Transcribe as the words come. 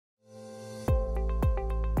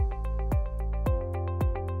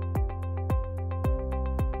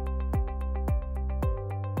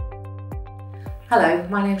Hello,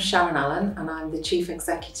 my name's Sharon and I'm the Chief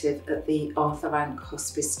Executive at the Arthur Rank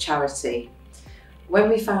Hospice Charity. When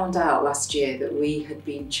we found out last year that we had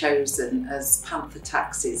been chosen as Panther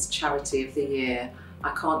Taxis Charity of the Year,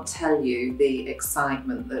 I can't tell you the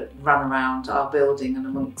excitement that ran around our building and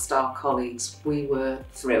amongst our colleagues. We were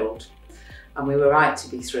thrilled, and we were right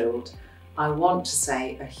to be thrilled. I want to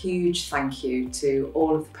say a huge thank you to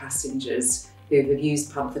all of the passengers who have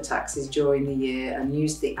used Panther Taxis during the year and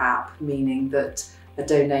used the app, meaning that a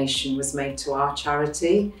donation was made to our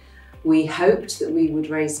charity. We hoped that we would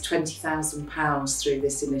raise £20,000 through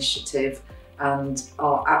this initiative and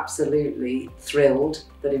are absolutely thrilled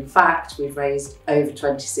that in fact we've raised over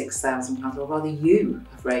 £26,000, or rather you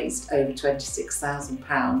have raised over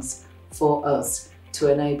 £26,000 for us to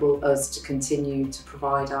enable us to continue to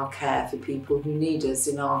provide our care for people who need us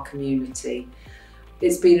in our community.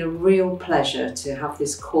 It's been a real pleasure to have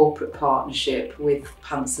this corporate partnership with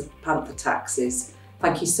Panther Taxis.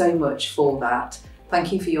 Thank you so much for that.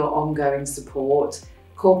 Thank you for your ongoing support.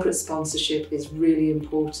 Corporate sponsorship is really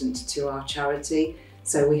important to our charity,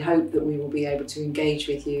 so we hope that we will be able to engage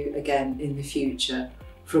with you again in the future.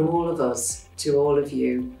 From all of us to all of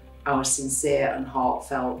you, our sincere and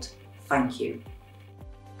heartfelt thank you.